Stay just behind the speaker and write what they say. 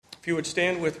If you would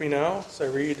stand with me now as I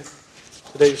read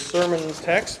today's sermon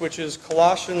text, which is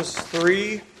Colossians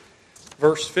 3,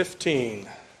 verse 15.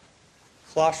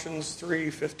 Colossians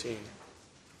 3:15.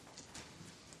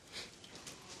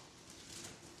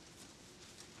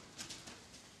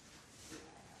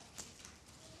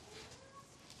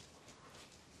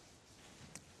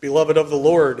 Beloved of the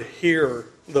Lord, hear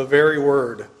the very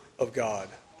word of God.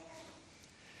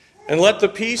 And let the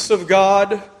peace of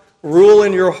God rule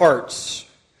in your hearts,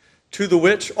 to the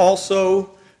which also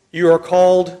you are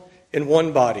called in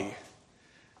one body,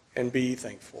 and be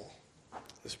thankful.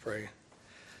 Let's pray.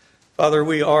 Father,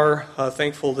 we are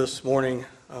thankful this morning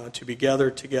to be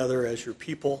gathered together as your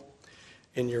people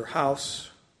in your house,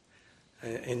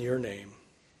 in your name.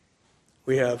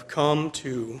 We have come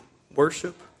to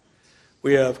worship.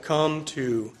 We have come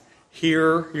to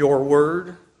hear your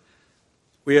word.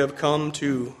 We have come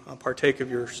to partake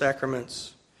of your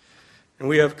sacraments. And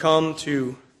we have come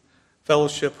to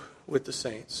fellowship with the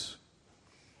saints.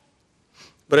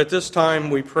 But at this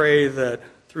time, we pray that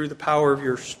through the power of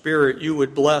your Spirit, you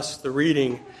would bless the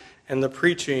reading and the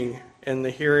preaching and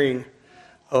the hearing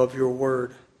of your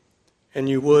word. And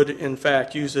you would, in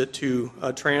fact, use it to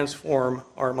transform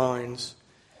our minds.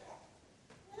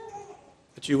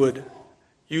 That you would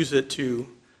use it to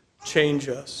change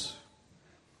us.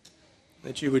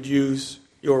 That you would use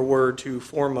your word to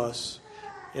form us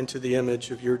into the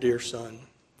image of your dear Son.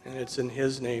 And it's in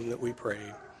his name that we pray.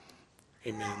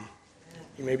 Amen.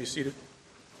 You may be seated.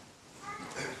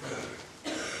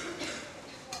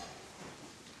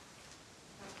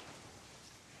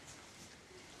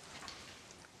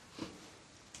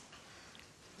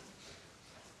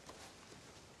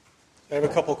 I have a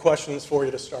couple questions for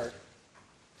you to start.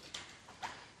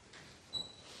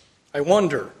 I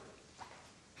wonder,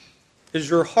 is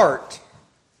your heart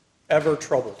ever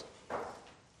troubled?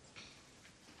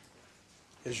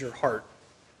 Is your heart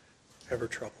ever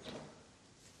troubled?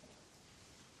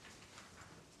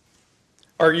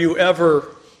 Are you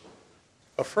ever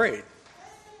afraid?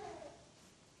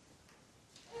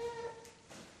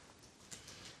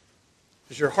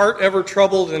 Is your heart ever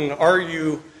troubled, and are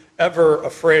you ever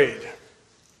afraid?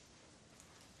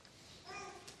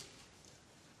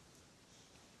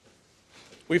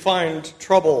 We find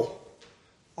trouble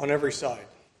on every side.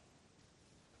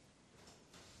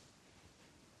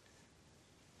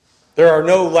 There are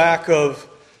no lack of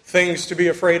things to be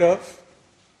afraid of.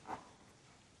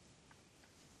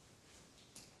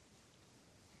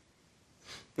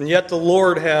 And yet the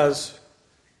Lord has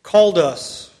called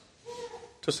us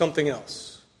to something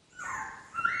else.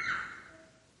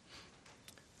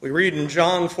 We read in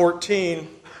John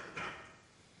 14,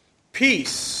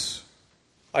 "Peace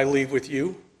I leave with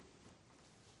you,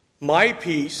 my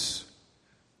peace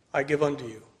I give unto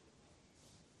you.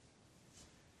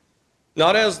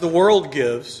 Not as the world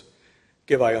gives,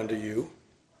 give I unto you.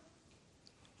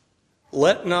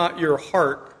 Let not your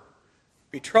heart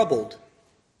be troubled,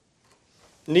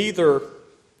 neither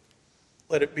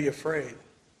let it be afraid."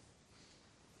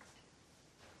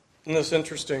 Isn't this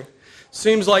interesting?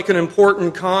 Seems like an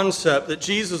important concept that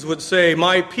Jesus would say,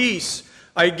 "My peace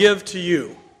I give to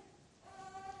you.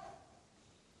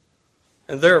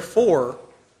 And therefore,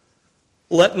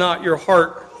 let not your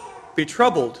heart be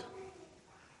troubled,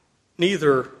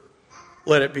 neither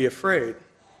let it be afraid."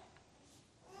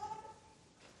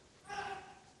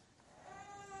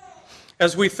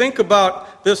 As we think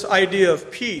about this idea of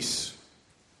peace,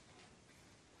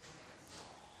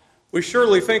 we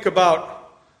surely think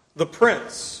about the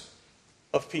Prince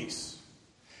of Peace.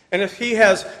 And if he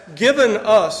has given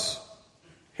us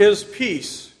his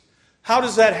peace, how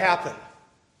does that happen?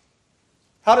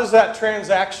 How does that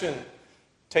transaction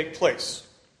take place?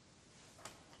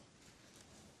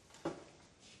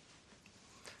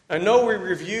 I know we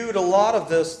reviewed a lot of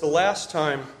this the last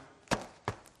time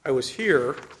I was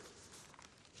here,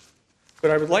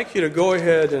 but I would like you to go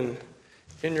ahead and,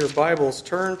 in your Bibles,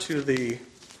 turn to the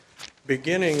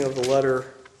beginning of the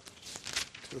letter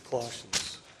to the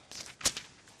Colossians.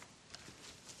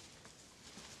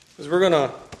 Because we're going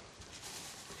to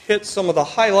hit some of the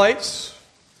highlights.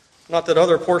 Not that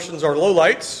other portions are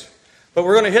lowlights, but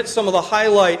we're going to hit some of the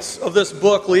highlights of this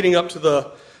book leading up to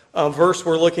the verse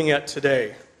we're looking at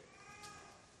today.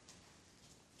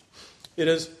 It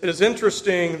is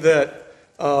interesting that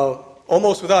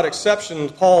almost without exception,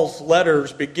 Paul's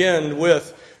letters begin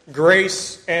with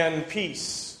grace and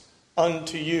peace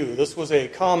unto you. This was a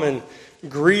common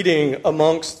greeting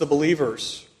amongst the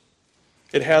believers.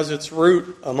 It has its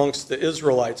root amongst the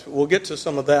Israelites, but we'll get to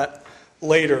some of that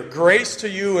later. Grace to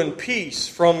you and peace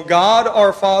from God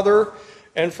our Father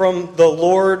and from the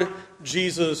Lord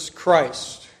Jesus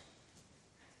Christ.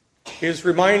 He is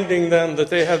reminding them that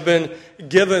they have been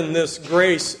given this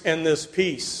grace and this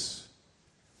peace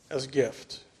as a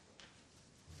gift.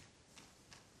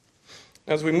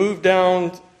 As we move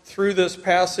down through this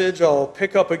passage, I'll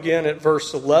pick up again at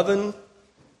verse 11.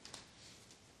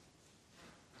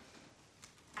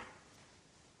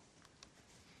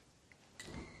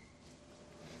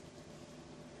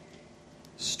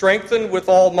 Strengthened with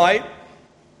all might,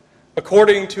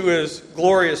 according to his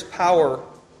glorious power,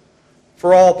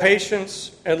 for all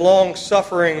patience and long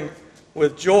suffering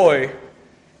with joy,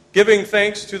 giving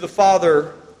thanks to the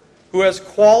Father, who has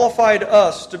qualified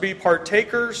us to be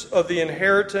partakers of the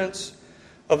inheritance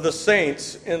of the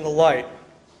saints in the light.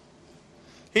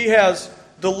 He has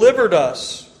delivered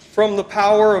us from the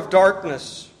power of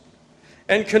darkness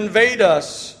and conveyed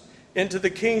us into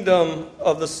the kingdom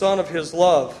of the Son of his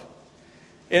love,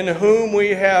 in whom we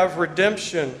have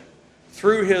redemption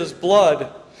through his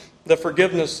blood, the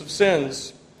forgiveness of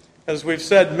sins. As we've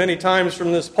said many times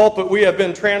from this pulpit, we have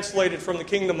been translated from the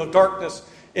kingdom of darkness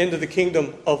into the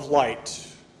kingdom of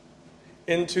light,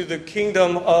 into the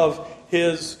kingdom of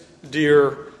his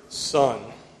dear Son.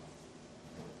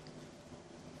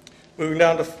 Moving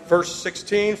down to verse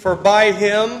 16, for by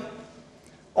him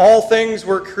all things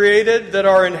were created that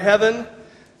are in heaven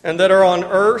and that are on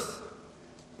earth,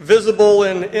 visible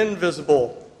and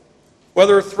invisible,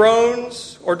 whether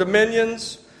thrones or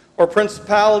dominions or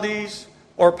principalities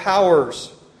or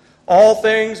powers. All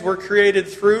things were created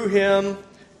through him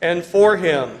and for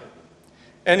him.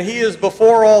 And he is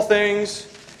before all things,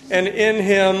 and in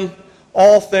him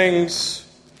all things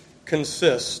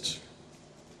consist.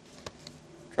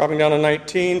 Dropping down to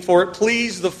 19, for it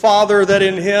pleased the Father that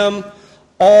in him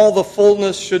all the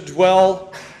fullness should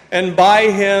dwell, and by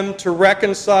him to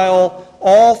reconcile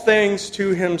all things to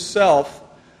himself,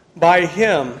 by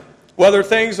him, whether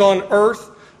things on earth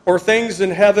or things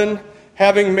in heaven,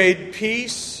 having made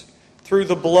peace through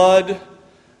the blood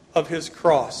of his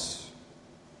cross.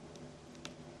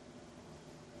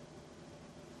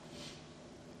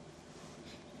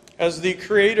 As the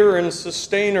creator and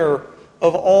sustainer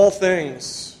of all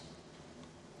things,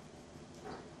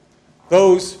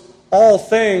 those all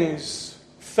things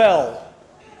fell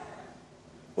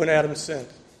when Adam sinned.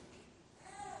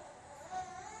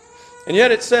 And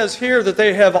yet it says here that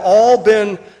they have all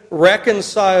been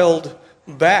reconciled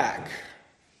back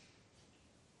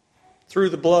through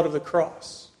the blood of the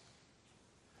cross.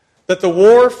 That the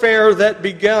warfare that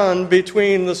begun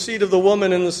between the seed of the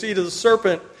woman and the seed of the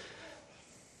serpent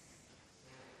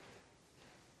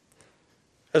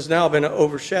has now been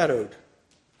overshadowed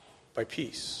by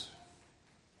peace.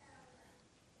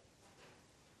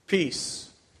 Peace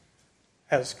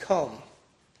has come.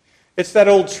 It's that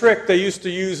old trick they used to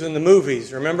use in the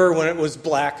movies. Remember when it was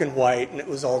black and white and it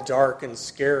was all dark and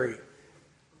scary?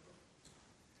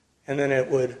 And then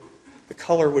the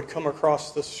color would come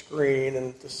across the screen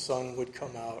and the sun would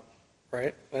come out,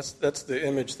 right? That's the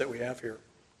image that we have here.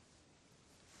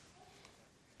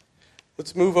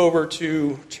 Let's move over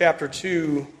to chapter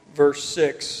 2, verse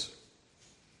 6.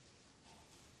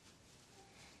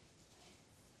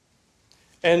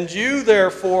 And you,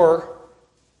 therefore,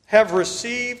 have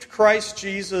received Christ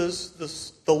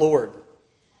Jesus the Lord.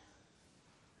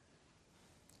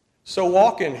 So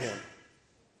walk in him,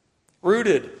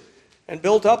 rooted and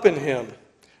built up in him,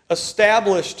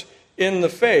 established in the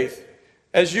faith,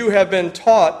 as you have been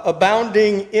taught,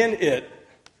 abounding in it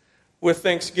with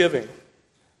thanksgiving.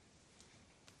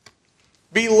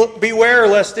 Beware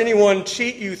lest anyone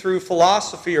cheat you through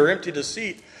philosophy or empty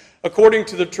deceit, according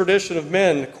to the tradition of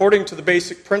men, according to the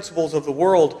basic principles of the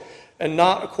world, and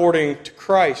not according to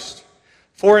Christ.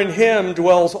 For in him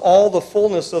dwells all the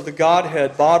fullness of the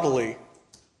Godhead bodily,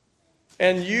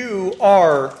 and you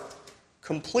are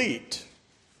complete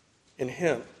in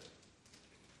him,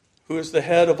 who is the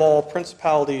head of all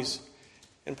principalities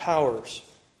and powers.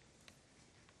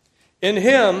 In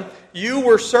him you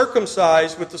were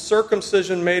circumcised with the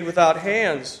circumcision made without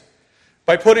hands,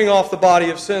 by putting off the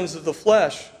body of sins of the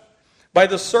flesh, by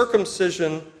the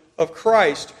circumcision of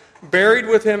Christ, buried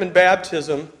with him in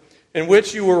baptism, in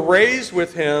which you were raised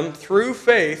with him through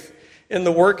faith in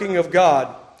the working of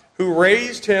God, who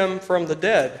raised him from the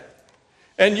dead.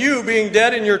 And you, being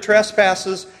dead in your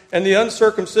trespasses and the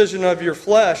uncircumcision of your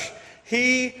flesh,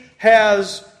 he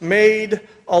has made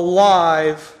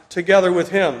alive together with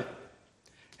him,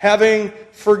 having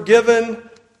forgiven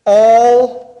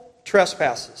all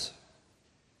trespasses,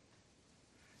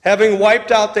 having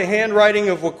wiped out the handwriting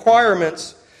of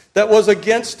requirements that was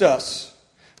against us,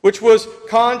 which was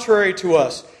contrary to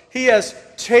us. He has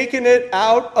taken it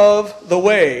out of the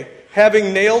way,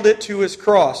 having nailed it to his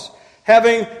cross.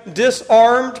 Having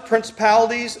disarmed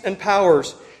principalities and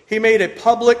powers, he made a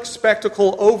public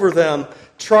spectacle over them,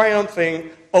 triumphing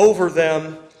over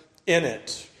them in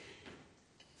it.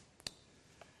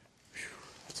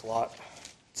 That's a lot.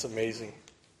 It's amazing.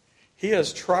 He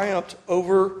has triumphed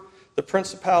over the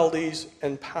principalities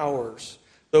and powers,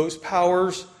 those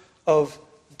powers of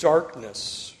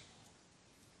darkness.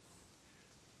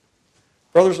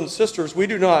 Brothers and sisters, we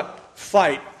do not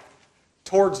fight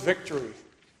towards victory.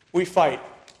 We fight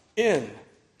in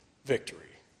victory.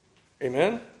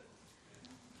 Amen?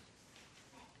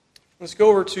 Let's go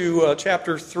over to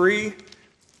chapter 3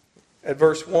 at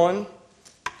verse 1.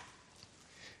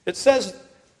 It says,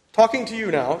 talking to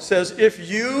you now, it says, if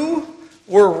you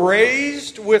were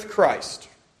raised with Christ,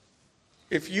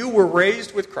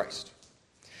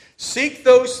 seek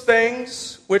those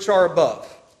things which are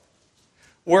above,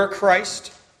 where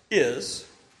Christ is,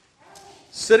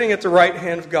 sitting at the right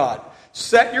hand of God.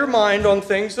 Set your mind on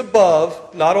things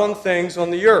above, not on things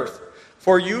on the earth.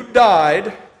 For you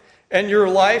died, and your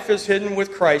life is hidden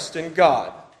with Christ in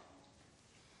God.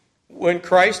 When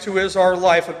Christ, who is our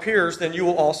life, appears, then you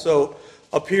will also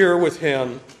appear with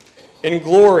him in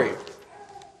glory.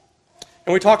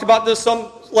 And we talked about this some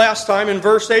last time. In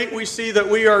verse 8, we see that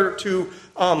we are to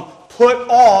put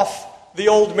off the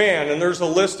old man, and there's a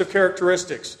list of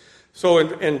characteristics. So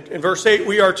in verse 8,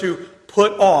 we are to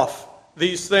put off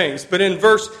these things. But in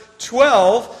verse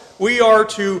 12, we are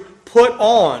to put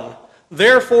on.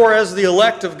 Therefore, as the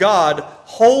elect of God,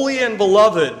 holy and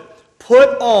beloved, put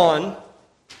on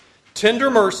tender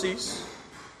mercies,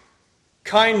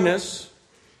 kindness,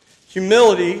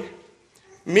 humility,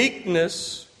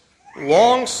 meekness,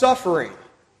 long-suffering.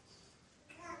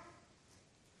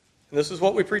 And this is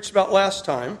what we preached about last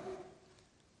time.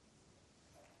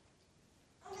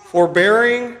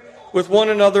 Forbearing with one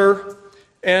another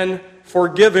and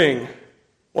forgiving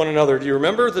one another. Do you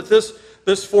remember that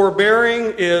this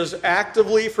forbearing is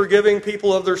actively forgiving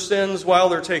people of their sins while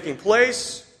they're taking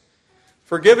place?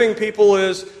 Forgiving people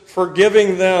is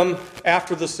forgiving them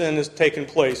after the sin has taken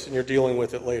place and you're dealing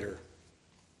with it later.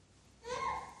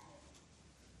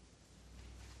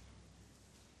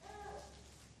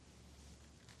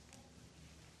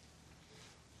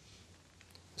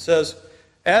 It says,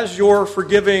 as you're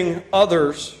forgiving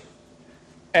others,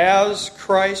 as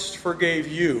Christ forgave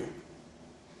you.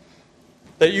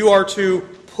 That you are to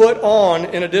put on,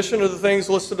 in addition to the things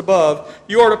listed above,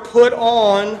 you are to put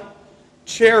on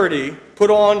charity, put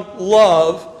on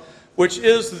love, which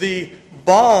is the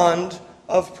bond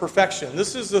of perfection.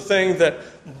 This is the thing that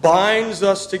binds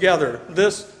us together.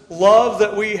 This love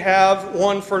that we have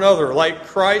one for another, like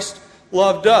Christ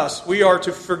loved us. We are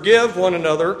to forgive one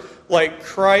another like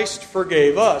Christ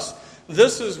forgave us.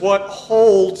 This is what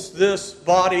holds this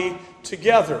body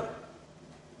together.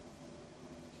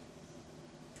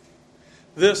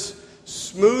 This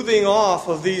smoothing off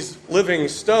of these living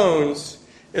stones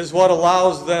is what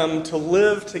allows them to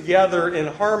live together in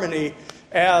harmony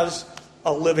as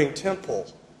a living temple.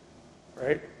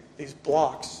 Right? These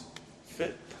blocks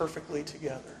fit perfectly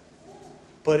together.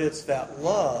 But it's that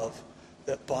love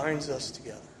that binds us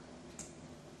together.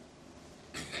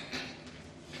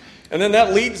 And then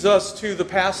that leads us to the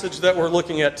passage that we're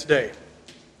looking at today,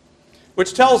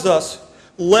 which tells us,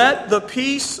 let the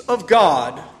peace of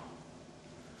God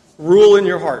rule in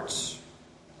your hearts.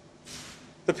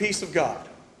 The peace of God.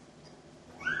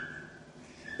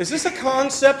 Is this a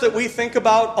concept that we think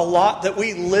about a lot, that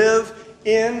we live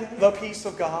in the peace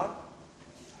of God?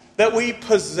 That we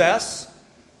possess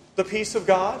the peace of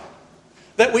God?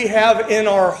 That we have in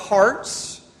our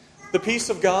hearts the peace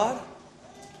of God?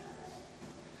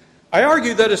 I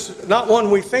argue that it's not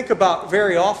one we think about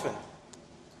very often.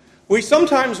 We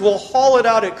sometimes will haul it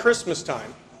out at Christmas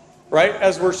time, right?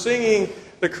 As we're singing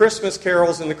the Christmas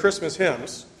carols and the Christmas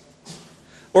hymns.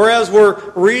 Or as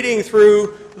we're reading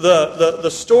through the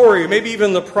story, maybe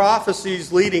even the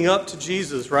prophecies leading up to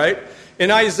Jesus, right?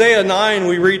 In Isaiah 9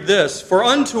 we read this, for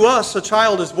unto us a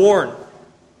child is born,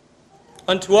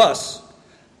 unto us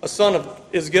a son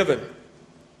is given,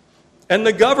 and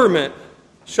the government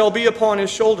shall be upon his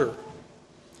shoulder,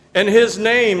 and his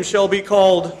name shall be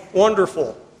called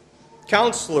Wonderful,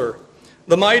 Counselor,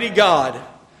 the Mighty God,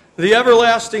 the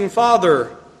Everlasting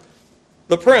Father,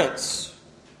 the Prince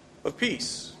of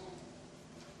Peace.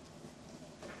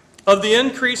 Of the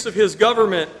increase of his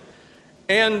government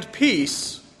and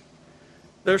peace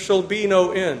there shall be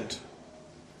no end.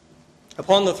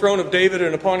 Upon the throne of David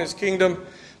and upon his kingdom,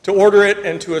 to order it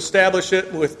and to establish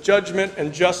it with judgment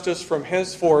and justice from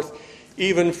henceforth,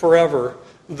 even forever.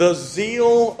 The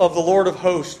zeal of the Lord of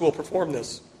hosts will perform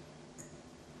this.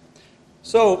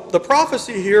 So, the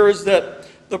prophecy here is that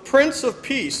the Prince of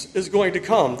Peace is going to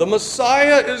come. The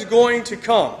Messiah is going to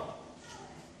come.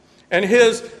 And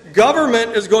his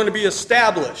government is going to be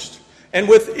established. And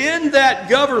within that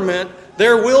government,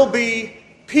 there will be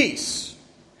peace.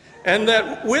 And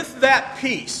that with that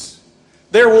peace,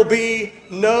 there will be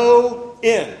no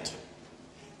end.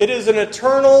 It is an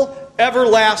eternal,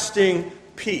 everlasting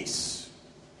peace.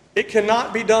 It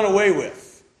cannot be done away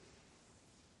with.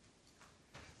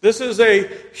 This is a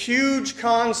huge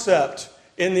concept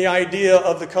in the idea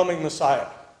of the coming Messiah.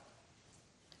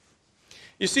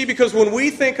 You see, because when we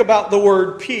think about the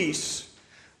word peace,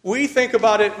 we think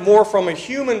about it more from a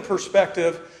human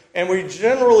perspective, and we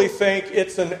generally think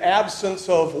it's an absence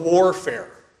of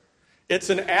warfare. It's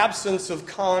an absence of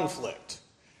conflict.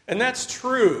 And that's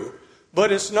true,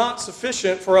 but it's not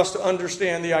sufficient for us to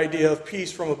understand the idea of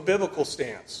peace from a biblical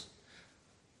stance.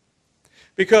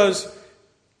 Because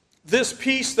this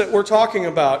peace that we're talking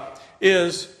about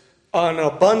is an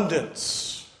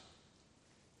abundance.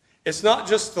 It's not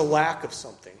just the lack of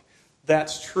something.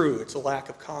 That's true. It's a lack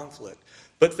of conflict.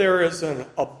 But there is an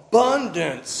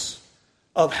abundance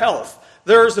of health.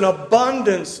 There is an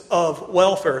abundance of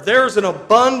welfare. There is an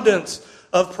abundance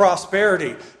of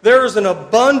prosperity. There is an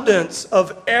abundance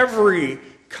of every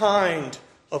kind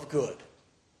of good.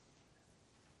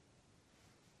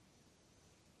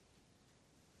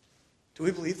 Do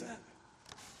we believe that?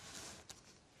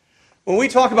 When we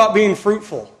talk about being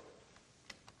fruitful,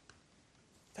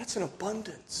 that's an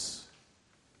abundance,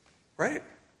 right?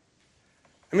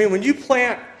 I mean, when you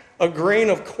plant a grain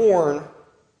of corn,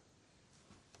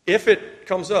 if it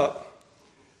comes up,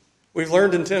 we've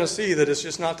learned in Tennessee that it's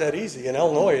just not that easy. In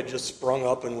Illinois, it just sprung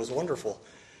up and was wonderful.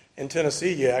 In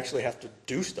Tennessee, you actually have to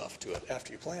do stuff to it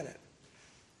after you plant it.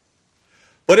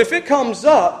 But if it comes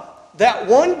up, that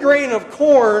one grain of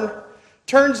corn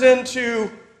turns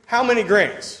into how many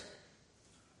grains?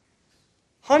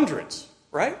 Hundreds,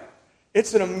 right?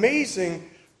 It's an amazing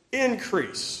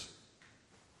increase.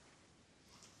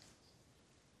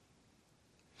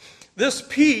 This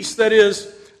peace that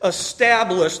is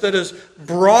established, that is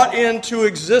brought into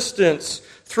existence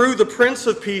through the Prince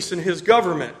of Peace and his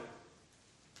government,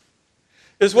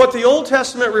 is what the Old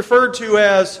Testament referred to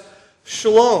as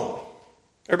shalom.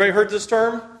 Everybody heard this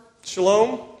term?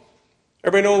 Shalom?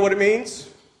 Everybody know what it means?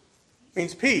 It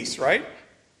means peace, right?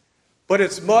 But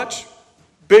it's much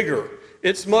bigger.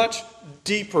 It's much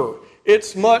deeper.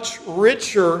 It's much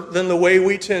richer than the way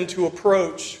we tend to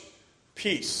approach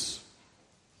peace.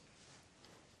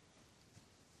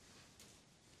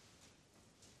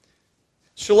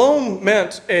 Shalom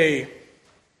meant a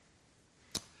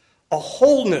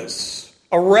wholeness,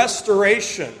 a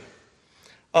restoration,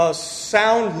 a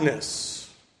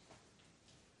soundness,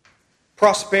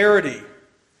 prosperity.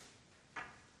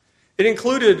 It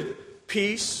included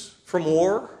peace from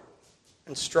war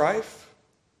and strife.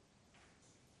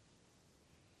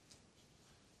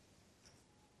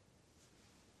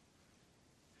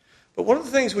 But one of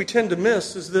the things we tend to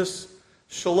miss is this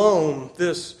shalom,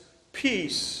 this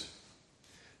peace.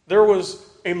 There was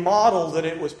a model that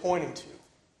it was pointing to.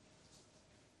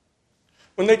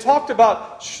 When they talked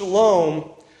about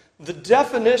shalom, the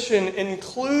definition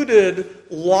included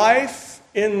life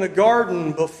in the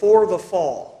garden before the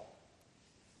fall,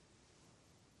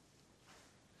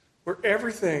 where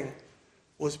everything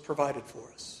was provided for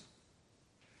us.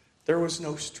 There was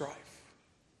no strife.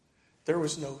 There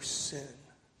was no sin.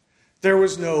 There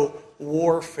was no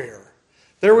warfare.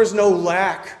 There was no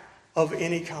lack of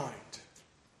any kind.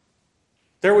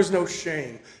 There was no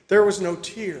shame. There was no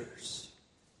tears.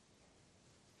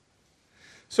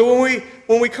 So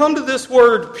when we come to this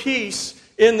word peace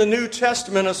in the New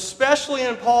Testament, especially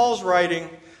in Paul's writing,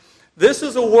 this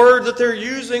is a word that they're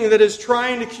using that is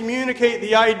trying to communicate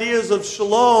the ideas of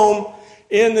shalom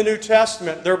in the New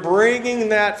Testament. They're bringing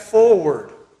that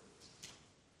forward.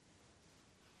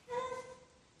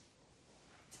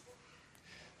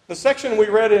 The section we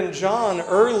read in John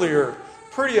earlier,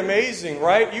 pretty amazing,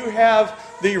 right? You have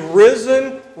the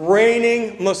risen,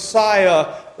 reigning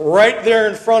Messiah right there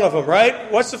in front of him,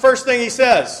 right? What's the first thing he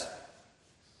says?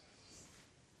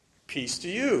 Peace to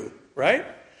you, right?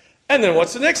 And then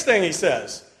what's the next thing he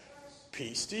says?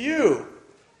 Peace to you.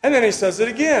 And then he says it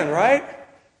again, right?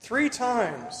 3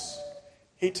 times.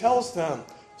 He tells them,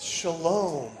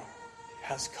 shalom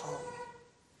has come.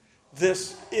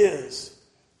 This is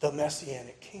the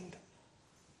Messianic kingdom.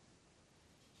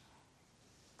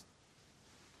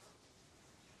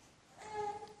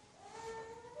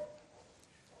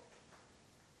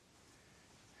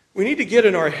 We need to get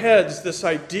in our heads this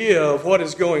idea of what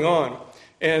is going on.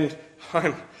 And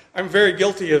I'm very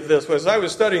guilty of this. As I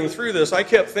was studying through this, I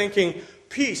kept thinking,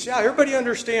 peace. Yeah, everybody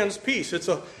understands peace. It's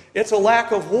a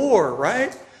lack of war,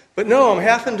 right? But no, I'm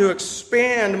having to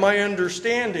expand my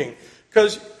understanding.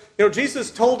 Because, Jesus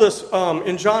told us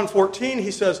in John 14, he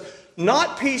says,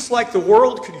 not peace like the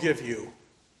world could give you.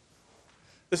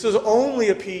 This is only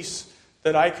a peace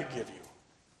that I could give you.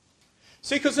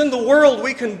 See, because in the world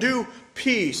we can do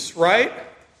peace, right?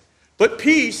 But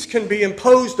peace can be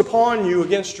imposed upon you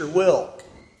against your will.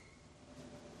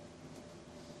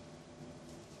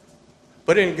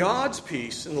 But in God's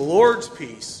peace, in the Lord's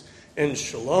peace, in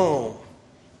shalom,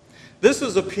 this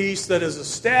is a peace that is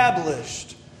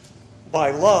established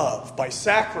by love, by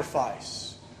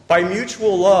sacrifice, by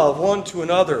mutual love one to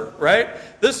another, right?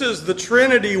 This is the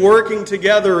Trinity working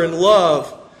together in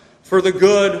love for the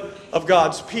good of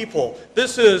God's people.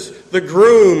 This is the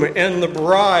groom and the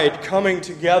bride coming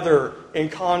together in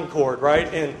concord,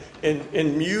 right?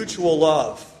 In mutual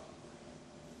love.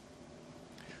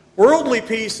 Worldly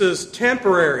peace is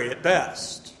temporary at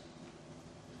best.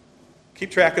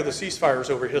 Keep track of the ceasefires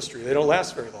over history. They don't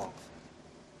last very long.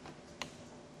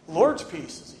 The Lord's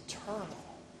peace is eternal.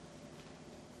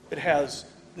 It has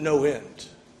no end.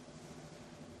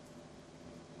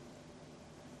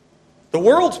 The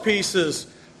world's peace is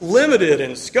limited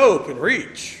in scope and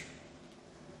reach.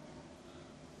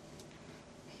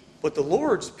 But the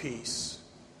Lord's peace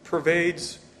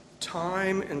pervades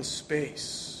time and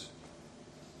space.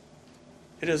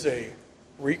 It is a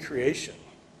recreation.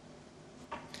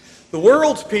 The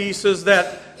world's peace is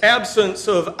that absence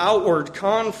of outward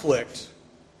conflict.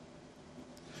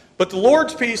 But the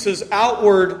Lord's peace is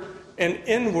outward and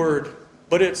inward,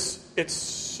 but it's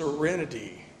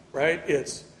serenity, right?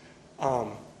 It's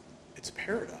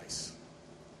paradise,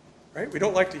 right? We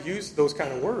don't like to use those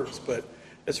kind of words, but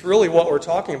it's really what we're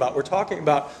talking about. We're talking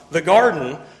about the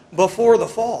garden before the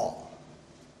fall.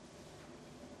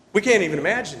 We can't even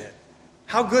imagine it.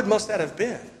 How good must that have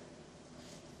been?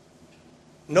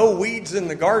 No weeds in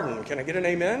the garden. Can I get an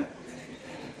amen?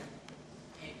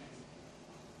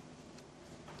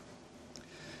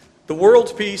 The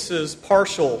world's peace is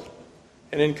partial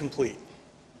and incomplete.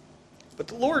 But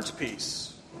the Lord's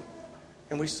peace,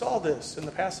 and we saw this in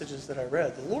the passages that I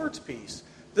read, the Lord's peace,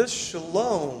 this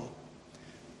shalom,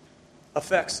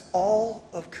 affects all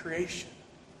of creation.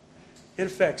 It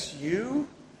affects you.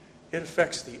 It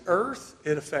affects the earth.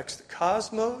 It affects the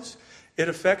cosmos. It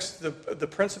affects the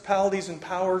principalities and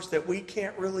powers that we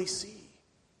can't really see.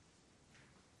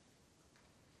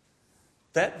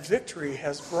 That victory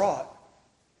has brought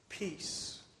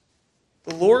peace.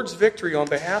 The Lord's victory on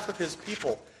behalf of his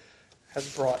people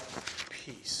has brought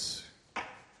peace.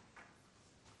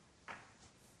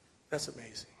 That's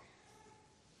amazing.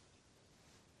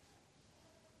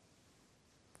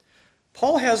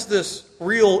 Paul has this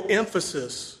real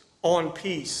emphasis on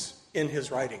peace in his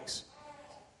writings.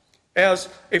 As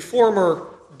a former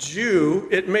Jew,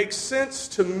 it makes sense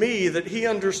to me that he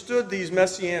understood these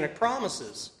messianic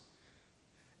promises.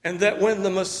 And that when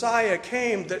the Messiah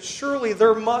came, that surely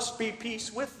there must be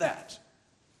peace with that.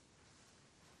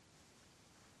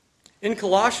 In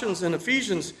Colossians and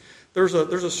Ephesians, there's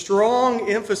a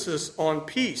strong emphasis on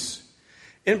peace.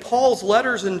 In Paul's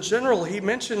letters in general, he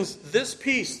mentions this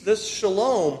peace, this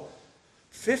shalom,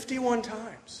 51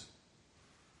 times.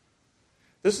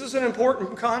 This is an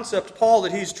important concept, Paul,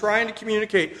 that he's trying to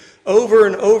communicate over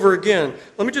and over again.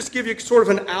 Let me just give you sort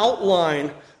of an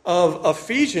outline of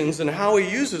Ephesians and how he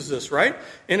uses this, right?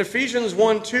 In Ephesians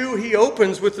 1:2, he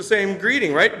opens with the same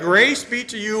greeting, right? Grace be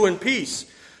to you and peace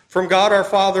from God our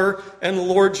Father and the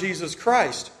Lord Jesus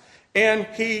Christ. And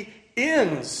he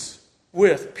ends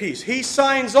with peace. He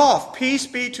signs off, peace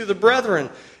be to the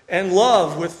brethren and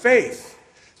love with faith.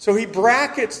 So he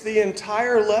brackets the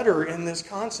entire letter in this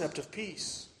concept of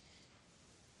peace.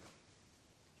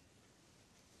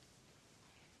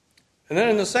 And then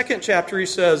in the second chapter he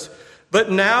says, but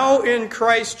now in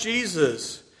Christ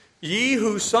Jesus, ye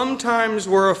who sometimes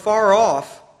were afar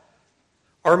off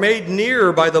are made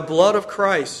near by the blood of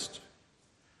Christ.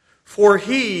 For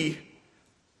he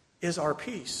is our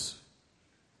peace,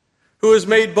 who has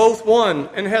made both one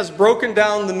and has broken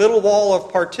down the middle wall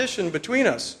of partition between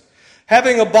us,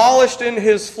 having abolished in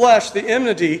his flesh the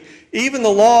enmity, even the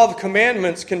law of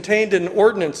commandments contained in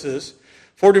ordinances,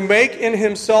 for to make in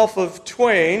himself of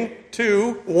twain,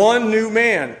 two, one new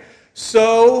man,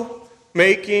 so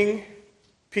making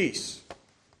peace.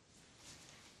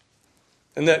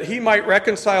 And that he might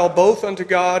reconcile both unto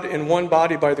God in one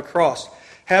body by the cross,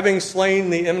 having slain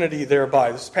the enmity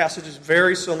thereby. This passage is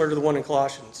very similar to the one in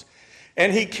Colossians.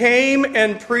 And he came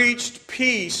and preached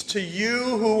peace to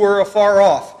you who were afar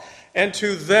off, and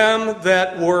to them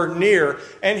that were near.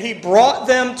 And he brought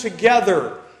them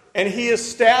together and he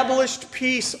established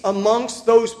peace amongst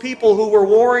those people who were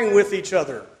warring with each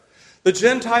other. The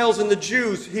Gentiles and the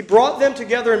Jews, he brought them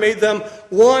together and made them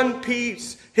one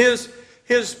piece. His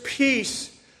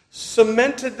peace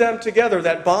cemented them together,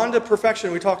 that bond of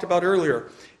perfection we talked about earlier.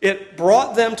 It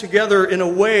brought them together in a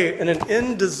way, in an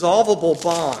indissoluble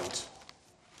bond.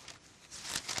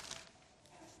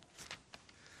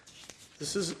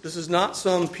 This is not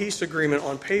some peace agreement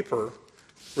on paper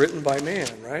written by man,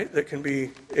 right? That can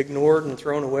be ignored and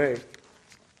thrown away.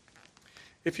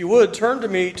 If you would, turn to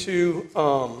me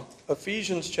to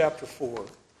Ephesians chapter 4.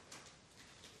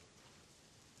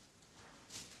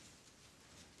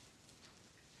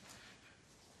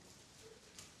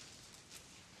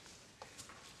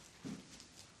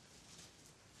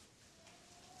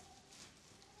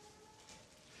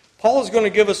 Paul is going to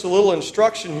give us a little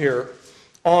instruction here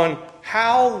on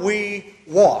how we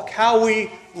walk, how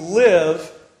we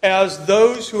live as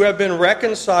those who have been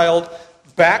reconciled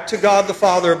back to God the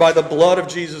Father by the blood of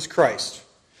Jesus Christ.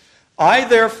 I,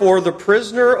 therefore, the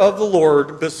prisoner of the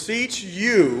Lord, beseech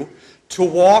you to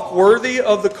walk worthy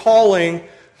of the calling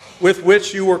with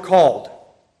which you were called.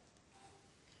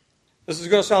 This is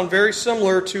going to sound very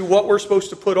similar to what we're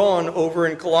supposed to put on over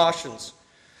in Colossians.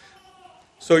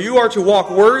 So you are to walk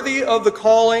worthy of the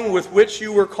calling with which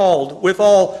you were called, with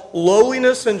all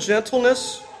lowliness and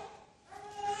gentleness,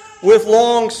 with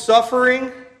long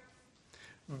suffering,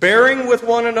 bearing with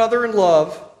one another in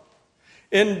love,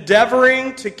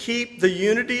 endeavoring to keep the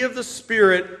unity of the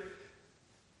Spirit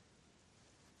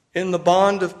in the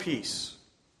bond of peace.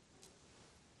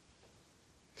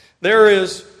 There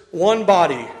is one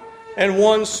body and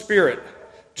one Spirit,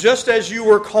 just as you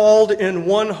were called in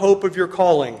one hope of your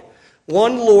calling.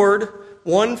 One Lord,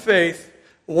 one faith,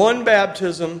 one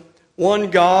baptism, one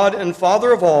God and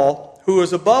Father of all, who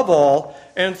is above all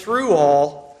and through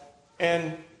all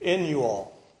and in you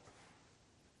all.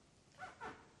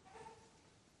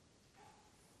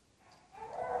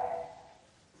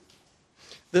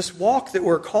 This walk that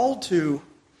we're called to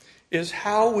is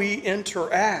how we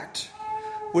interact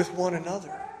with one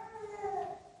another.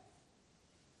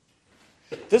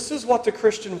 This is what the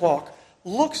Christian walk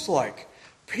looks like.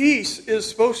 Peace is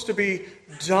supposed to be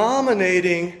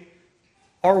dominating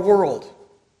our world,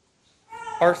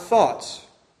 our thoughts.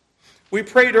 We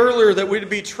prayed earlier that we'd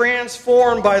be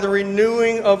transformed by the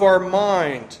renewing of our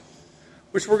mind,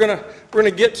 which we're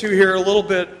gonna get to here a little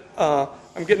bit. I'm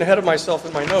getting ahead of myself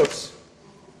in my notes.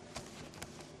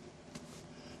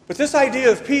 But this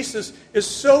idea of peace is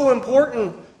so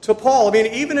important to Paul. I mean,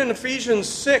 even in Ephesians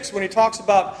 6, when he talks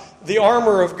about the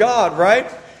armor of God, right?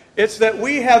 It's that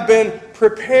we have been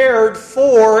prepared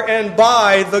for and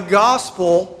by the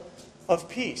gospel of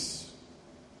peace.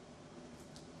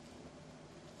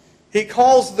 He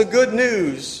calls the good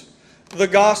news the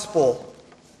gospel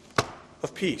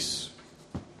of peace.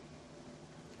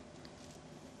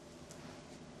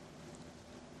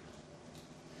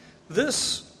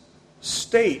 This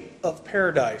state of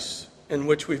paradise in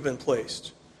which we've been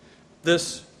placed,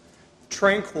 this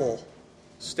tranquil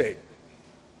state,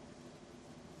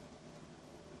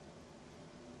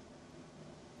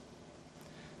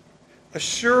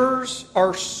 assures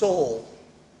our soul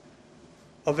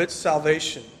of its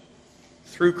salvation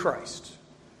through Christ.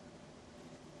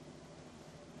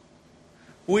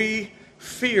 We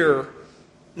fear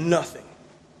nothing.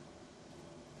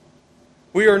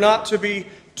 We are not to be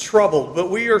troubled, but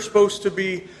we are supposed to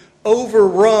be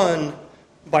overrun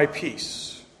by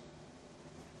peace.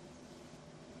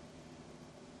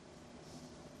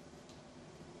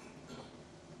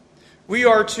 We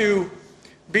are to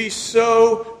be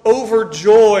so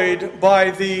overjoyed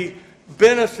by the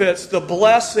benefits, the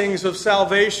blessings of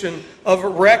salvation, of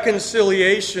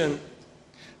reconciliation,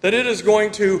 that it is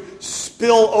going to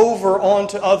spill over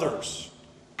onto others.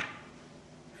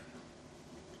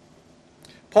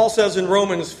 Paul says in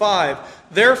Romans 5,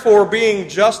 therefore, being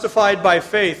justified by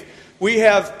faith, we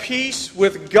have peace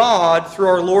with God through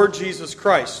our Lord Jesus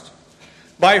Christ,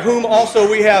 by whom also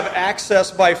we have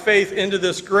access by faith into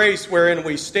this grace wherein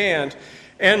we stand,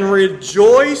 and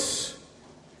rejoice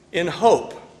in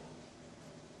hope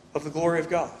of the glory of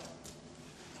God.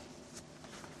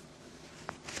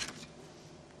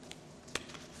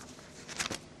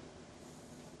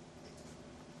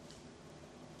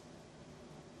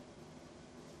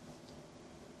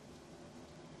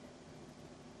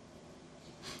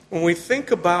 When we think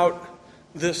about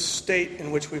this state in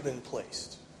which we've been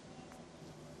placed,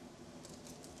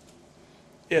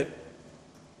 it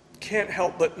can't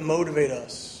help but motivate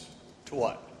us to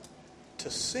what? To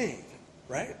sing,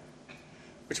 right?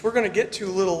 Which we're going to get to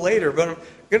a little later, but I'm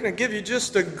going to give you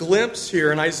just a glimpse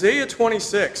here in Isaiah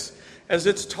 26. as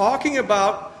it's talking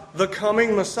about the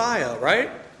coming Messiah,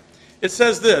 right? It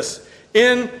says this,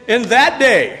 in that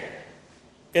day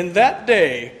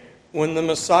when the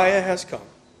Messiah has come,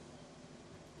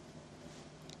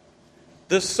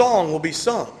 this song will be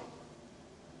sung.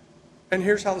 And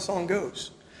here's how the song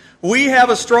goes. We have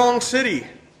a strong city.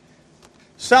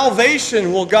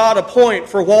 Salvation will God appoint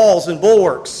for walls and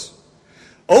bulwarks.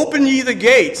 Open ye the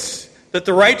gates, that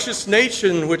the righteous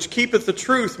nation which keepeth the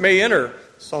truth may enter.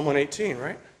 Psalm 118,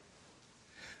 right?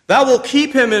 Thou wilt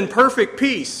keep him in perfect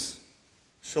peace.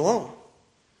 Shalom.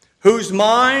 Whose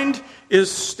mind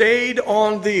is stayed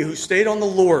on thee, who stayed on the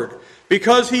Lord,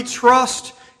 because he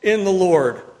trusts in the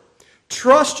Lord.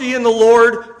 Trust ye in the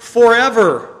Lord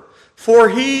forever, for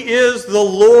he is the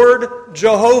Lord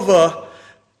Jehovah.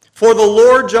 For the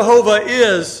Lord Jehovah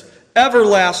is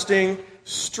everlasting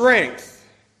strength.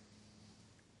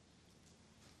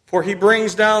 For he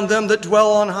brings down them that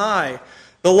dwell on high.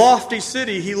 The lofty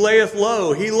city he layeth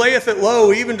low. He layeth it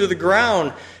low even to the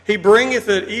ground. He bringeth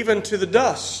it even to the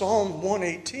dust. Psalm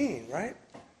 118, right?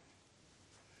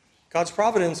 God's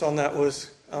providence on that was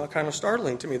kind of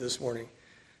startling to me this morning.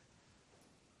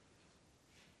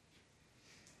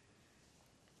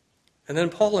 And then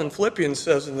Paul in Philippians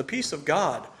says, "And the peace of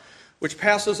God, which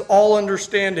passes all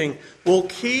understanding, will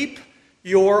keep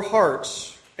your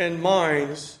hearts and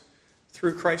minds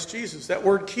through Christ Jesus." That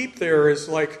word keep there is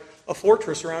like a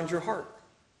fortress around your heart.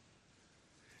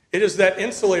 It is that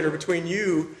insulator between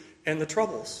you and the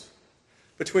troubles,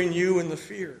 between you and the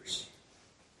fears.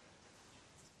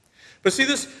 But see,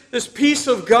 this peace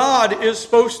of God is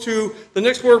supposed to, the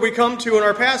next word we come to in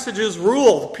our passage is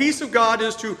rule. The peace of God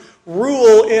is to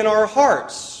rule in our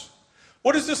hearts.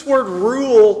 What does this word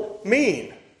rule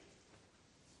mean?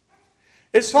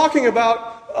 It's talking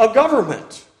about a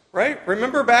government, right?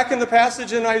 Remember back in the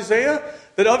passage in Isaiah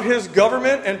that of his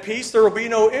government and peace there will be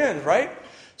no end, right?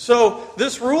 So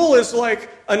this rule is like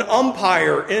an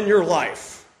umpire in your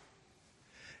life.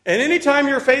 And anytime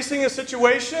you're facing a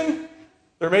situation,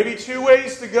 there may be two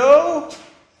ways to go.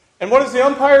 And what does the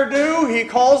umpire do? He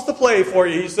calls the play for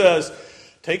you. He says,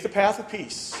 take the path of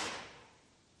peace.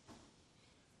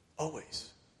 Always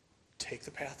take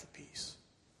the path of peace.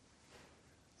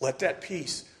 Let that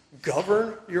peace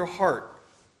govern your heart.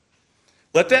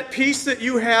 Let that peace that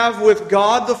you have with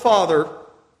God the Father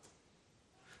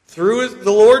through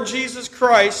the Lord Jesus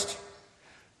Christ,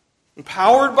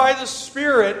 empowered by the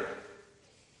Spirit,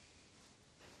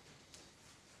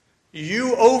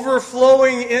 you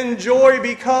overflowing in joy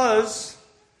because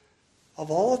of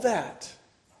all of that,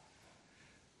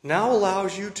 now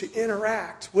allows you to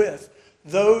interact with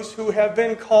those who have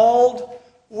been called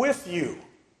with you.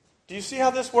 Do you see how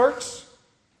this works?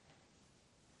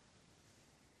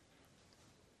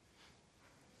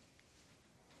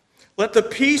 Let the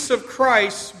peace of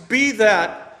Christ be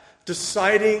that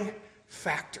deciding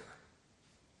factor.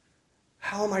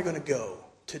 How am I going to go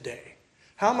today?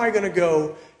 How am I going to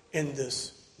go in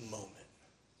this moment?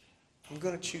 I'm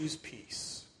going to choose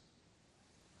peace.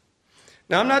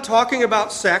 Now, I'm not talking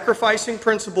about sacrificing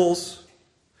principles,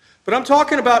 but I'm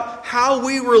talking about how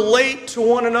we relate to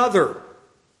one another.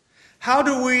 How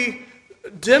do we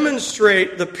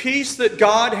demonstrate the peace that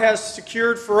God has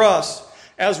secured for us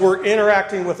as we're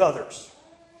interacting with others?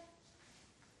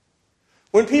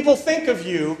 When people think of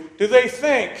you, do they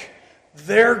think,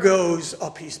 there goes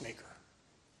a peacemaker?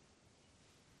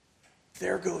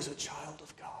 There goes a child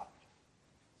of God.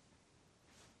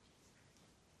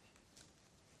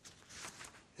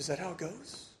 Is that how it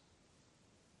goes?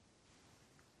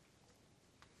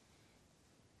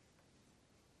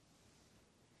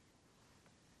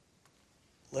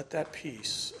 Let that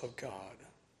peace of God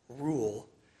rule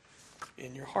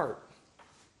in your heart.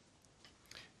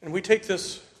 And we take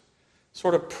this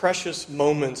sort of precious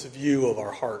moments view of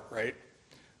our heart, right?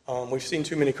 We've seen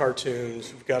too many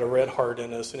cartoons. We've got a red heart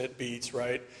in us and it beats,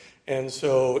 right? And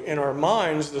so in our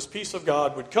minds, this peace of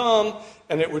God would come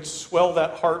and it would swell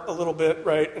that heart a little bit,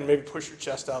 right? And maybe push your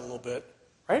chest out a little bit,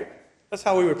 right? That's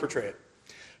how we would portray it.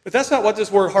 But that's not what this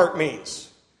word heart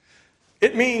means.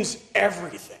 It means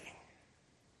everything.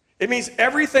 It means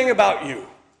everything about you.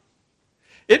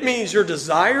 It means your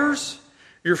desires,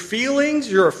 your feelings,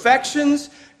 your affections,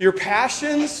 your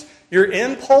passions, your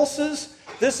impulses.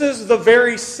 This is the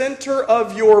very center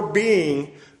of your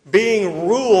being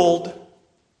ruled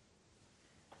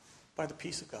by the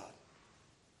peace of God.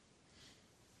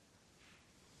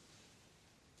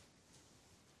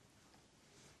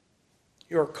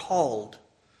 You are called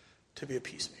to be a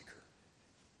peacemaker.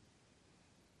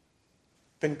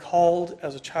 Been called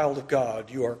as a child of God.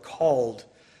 You are called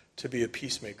to be a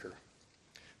peacemaker.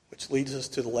 Which leads us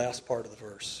to the last part of the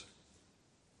verse.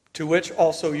 to which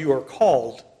also you are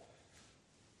called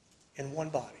in one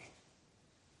body.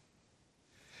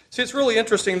 See, it's really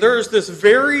interesting. There is this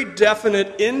very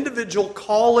definite individual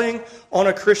calling on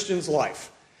a Christian's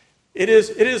life. It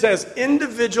is as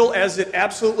individual as it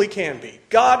absolutely can be.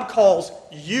 God calls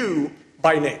you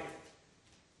by name.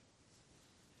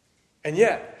 And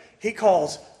yet, he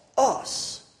calls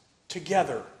us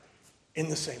together in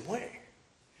the same way.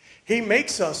 He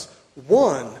makes us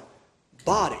one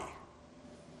body.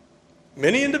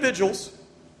 Many individuals,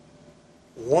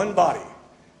 one body.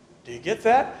 Do you get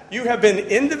that? You have been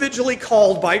individually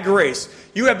called by grace.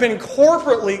 You have been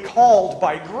corporately called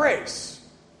by grace.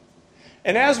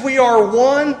 And as we are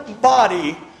one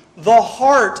body, the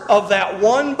heart of that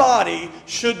one body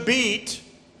should beat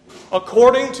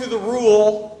according to the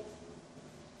rule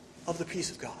of the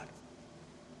peace of God.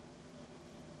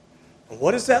 And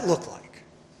what does that look like?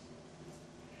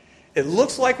 It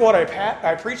looks like what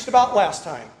I preached about last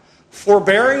time.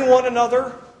 Forbearing one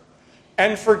another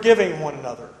and forgiving one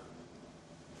another.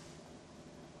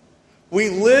 We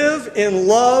live in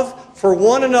love for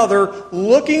one another,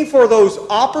 looking for those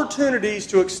opportunities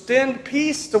to extend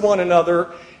peace to one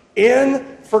another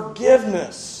in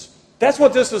forgiveness. That's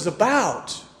what this is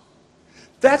about.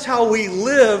 That's how we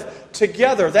live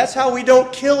together. That's how we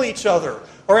don't kill each other.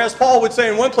 Or as Paul would say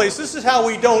in one place, this is how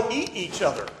we don't eat each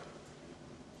other.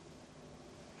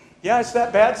 Yeah, it's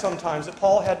that bad sometimes that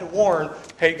Paul had to warn,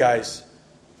 hey guys,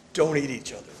 don't eat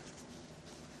each other.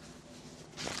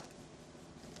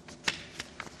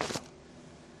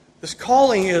 This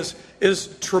calling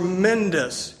is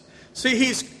tremendous. See,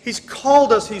 he's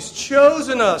called us, he's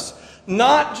chosen us,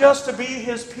 not just to be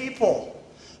his people,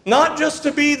 not just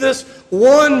to be this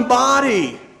one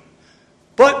body,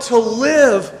 but to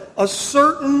live a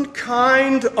certain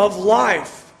kind of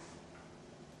life.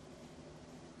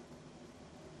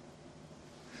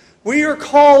 We are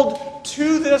called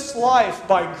to this life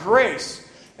by grace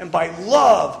and by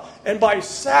love and by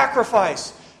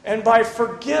sacrifice and by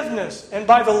forgiveness and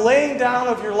by the laying down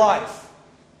of your life,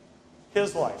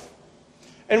 his life.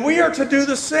 And we are to do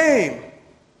the same.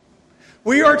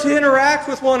 We are to interact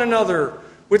with one another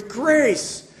with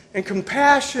grace and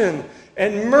compassion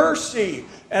and mercy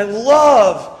and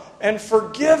love and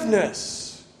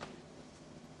forgiveness.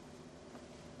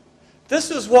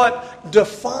 This is what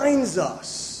defines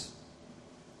us.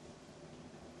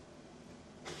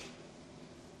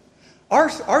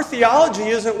 Our theology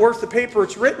isn't worth the paper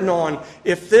it's written on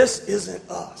if this isn't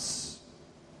us.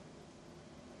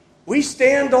 We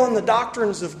stand on the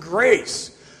doctrines of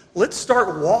grace. Let's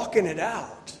start walking it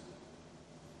out.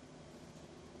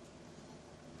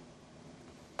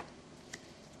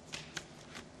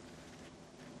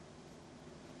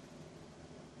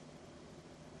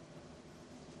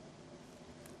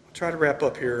 I'll try to wrap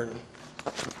up here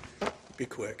and be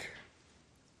quick.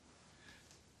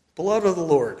 Beloved of the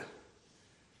Lord,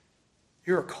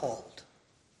 you're called.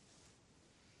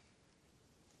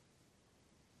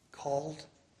 Called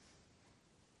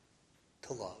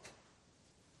to love.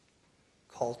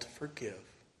 Called to forgive.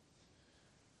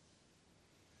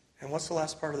 And what's the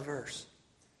last part of the verse?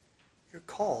 You're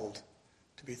called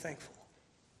to be thankful.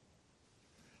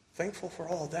 Thankful for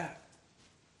all of that.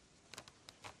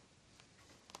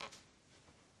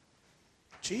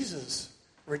 Jesus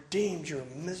redeemed your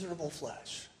miserable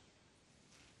flesh.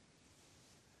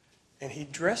 And he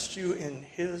dressed you in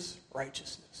his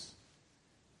righteousness.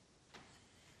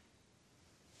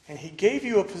 And he gave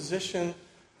you a position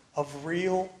of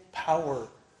real power.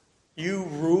 You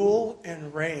rule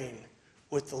and reign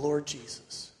with the Lord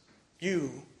Jesus.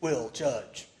 You will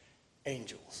judge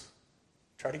angels.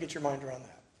 Try to get your mind around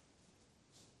that.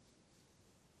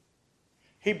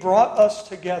 He brought us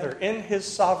together in his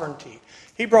sovereignty.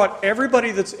 He brought everybody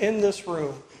that's in this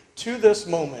room to this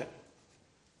moment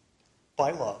by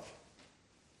love.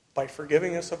 By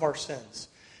forgiving us of our sins,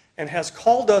 and has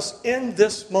called us in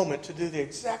this moment to do the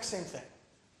exact same thing,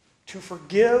 to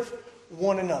forgive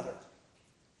one another.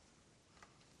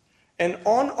 And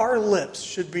on our lips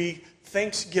should be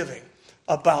thanksgiving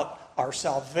about our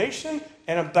salvation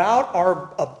and about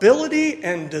our ability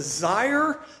and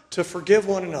desire to forgive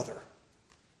one another.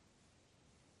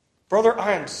 Brother,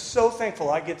 I am so thankful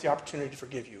I get the opportunity to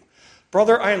forgive you.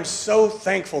 Brother, I am so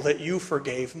thankful that you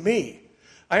forgave me.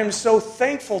 I am so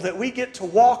thankful that we get to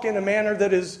walk in a manner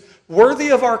that is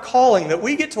worthy of our calling, that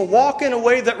we get to walk in a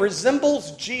way that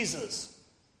resembles Jesus.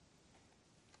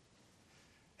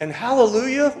 And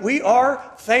hallelujah, we are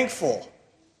thankful.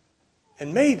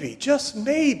 And maybe, just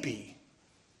maybe,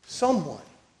 someone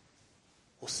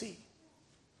will see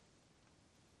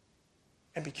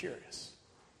and be curious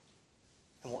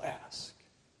and will ask,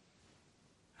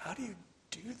 how do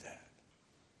do that?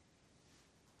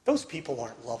 Those people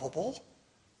aren't lovable,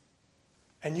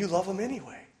 and you love them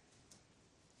anyway.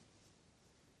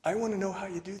 I want to know how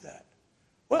you do that.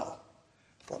 Well,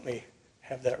 let me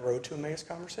have that Road to Emmaus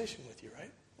conversation with you,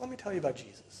 right? Let me tell you about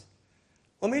Jesus.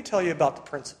 Let me tell you about the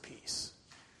Prince of Peace.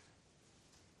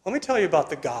 Let me tell you about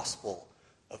the gospel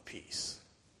of peace.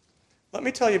 Let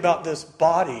me tell you about this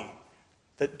body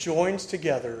that joins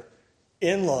together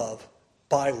in love,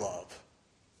 by love.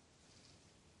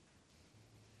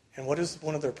 And what is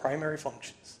one of their primary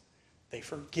functions? They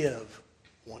forgive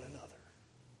one another.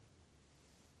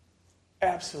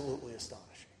 Absolutely astonishing.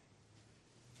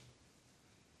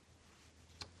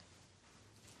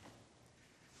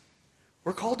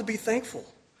 We're called to be thankful.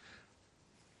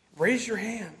 Raise your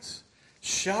hands.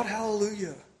 Shout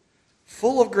hallelujah.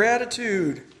 Full of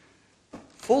gratitude.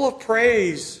 Full of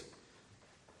praise.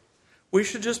 We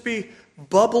should just be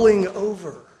bubbling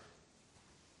over.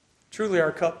 Truly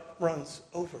our cup runs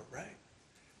over, right?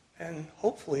 And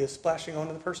hopefully is splashing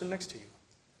onto the person next to you.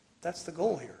 That's the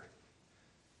goal here.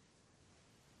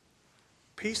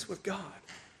 Peace with God.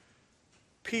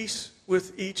 Peace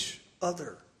with each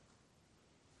other.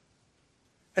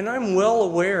 And I'm well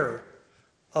aware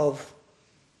of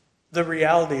the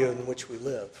reality in which we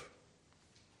live.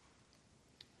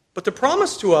 But the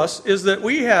promise to us is that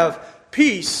we have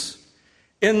peace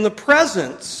in the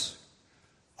presence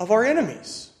of our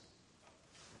enemies.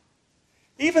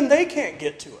 Even they can't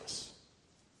get to us.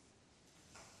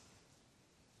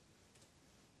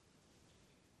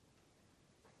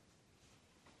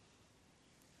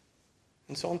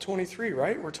 In Psalm 23,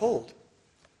 right, we're told,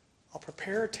 I'll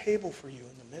prepare a table for you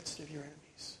in the midst of your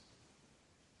enemies.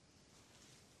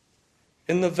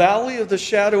 In the valley of the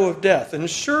shadow of death, and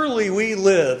surely we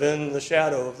live in the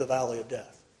shadow of the valley of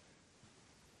death.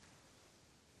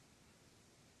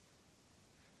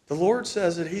 The Lord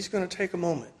says that He's going to take a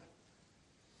moment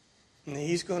and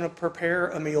He's going to prepare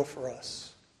a meal for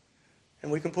us.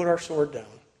 And we can put our sword down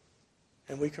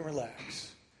and we can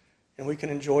relax and we can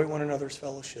enjoy one another's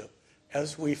fellowship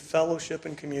as we fellowship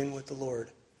and commune with the Lord.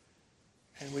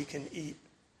 And we can eat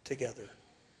together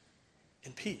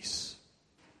in peace.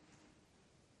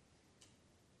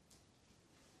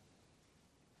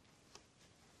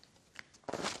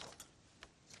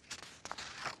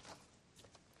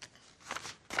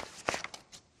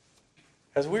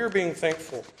 As we are being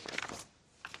thankful,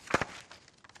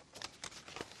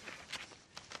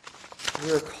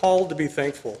 we are called to be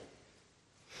thankful.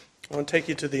 I want to take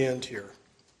you to the end here.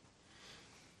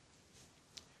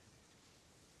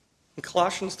 In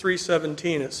Colossians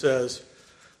 3:17 it says,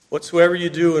 whatsoever you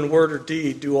do in word or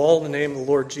deed, do all in the name of the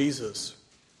Lord Jesus,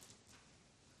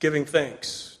 giving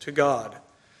thanks to God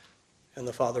and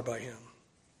the Father by Him.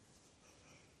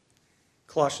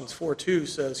 Colossians 4:2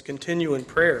 says, continue in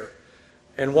prayer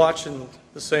and watch in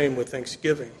the same with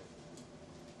thanksgiving.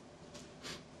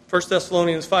 1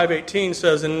 Thessalonians 5:18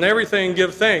 says, in everything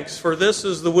give thanks, for this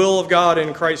is the will of God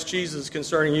in Christ Jesus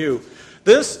concerning you.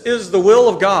 This is the will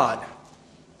of God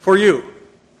for you.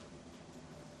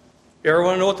 You ever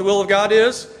want to know what the will of God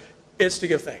is? It's to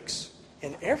give thanks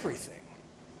in everything.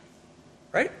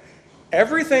 Right?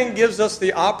 Everything gives us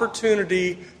the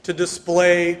opportunity to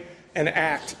display and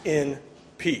act in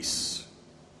peace.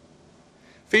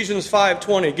 Ephesians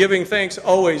 5:20, giving thanks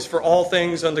always for all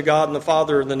things unto God and the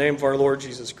Father in the name of our Lord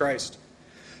Jesus Christ.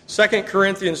 2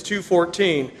 Corinthians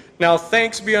 2:14, now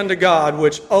thanks be unto God,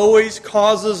 which always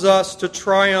causes us to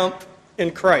triumph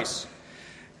in Christ,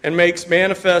 and makes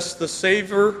manifest the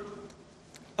savor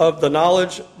of the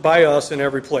knowledge by us in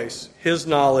every place. His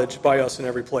knowledge by us in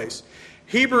every place.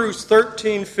 Hebrews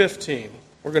 13:15.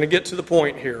 We're going to get to the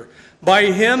point here. By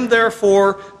Him,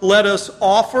 therefore, let us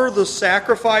offer the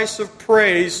sacrifice of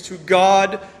praise to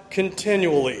God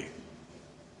continually.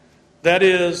 That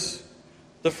is,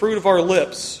 the fruit of our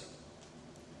lips,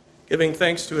 giving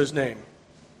thanks to His name.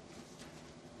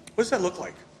 What does that look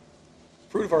like?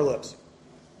 Fruit of our lips.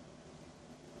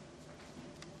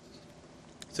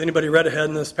 Has anybody read ahead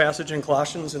in this passage in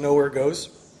Colossians and know where it goes?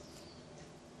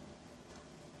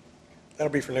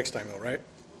 That'll be for next time, though, right?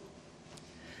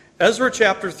 Ezra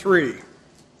chapter 3.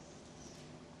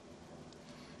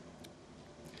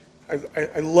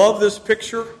 I love this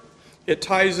picture. It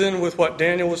ties in with what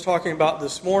Daniel was talking about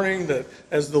this morning, that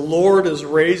as the Lord is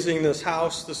raising this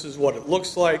house, this is what it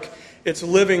looks like. It's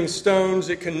living stones.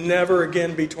 It can never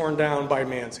again be torn down by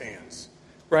man's hands.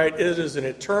 Right? It is an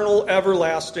eternal,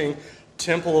 everlasting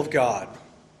temple of God.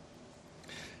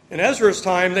 In Ezra's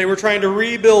time, they were trying to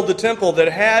rebuild the temple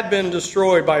that had been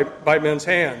destroyed by men's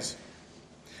hands.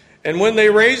 And when they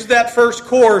raised that first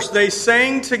course, they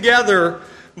sang together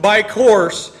by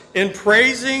course, in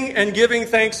praising and giving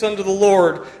thanks unto the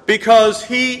Lord, because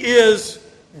he is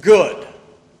good.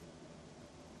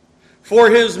 For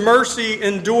his mercy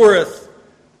endureth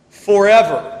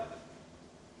forever.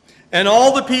 And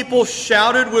all the people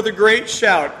shouted with a great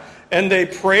shout, and they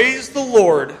praised the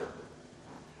Lord,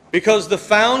 because the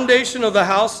foundation of the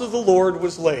house of the Lord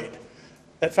was laid.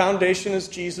 That foundation is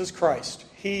Jesus Christ.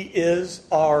 He is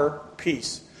our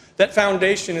peace. That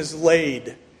foundation is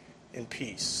laid in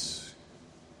peace.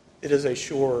 It is a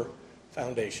sure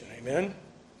foundation. Amen?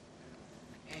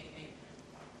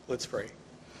 Let's pray.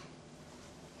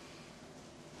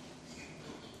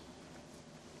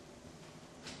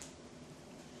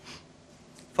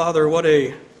 Father, what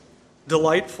a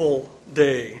delightful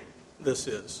day this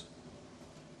is,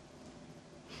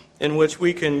 in which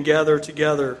we can gather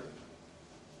together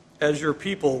as your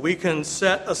people. We can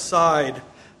set aside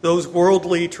those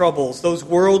worldly troubles, those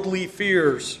worldly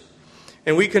fears,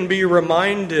 and we can be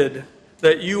reminded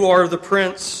that you are the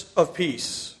Prince of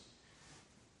Peace.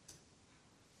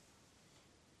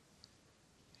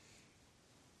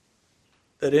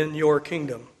 That in your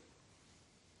kingdom,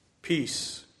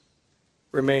 peace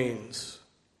remains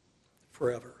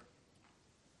forever.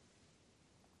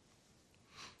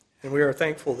 And we are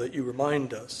thankful that you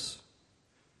remind us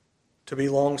to be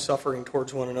long-suffering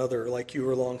towards one another like you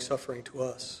were long-suffering to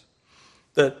us.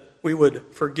 That we would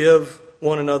forgive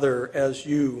one another as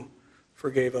you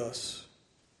forgave us.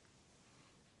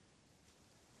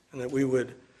 And that we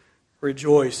would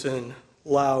rejoice in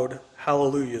loud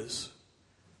hallelujahs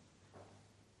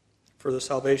for the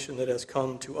salvation that has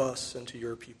come to us and to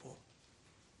your people.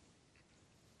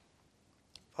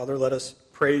 Father, let us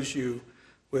praise you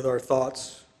with our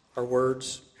thoughts, our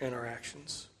words, and our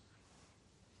actions.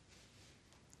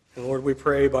 And Lord, we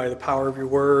pray by the power of your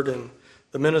word and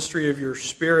the ministry of your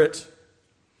Spirit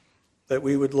that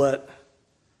we would let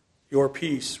your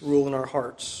peace rule in our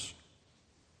hearts,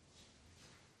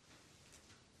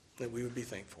 that we would be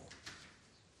thankful.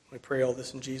 We pray all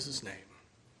this in Jesus' name.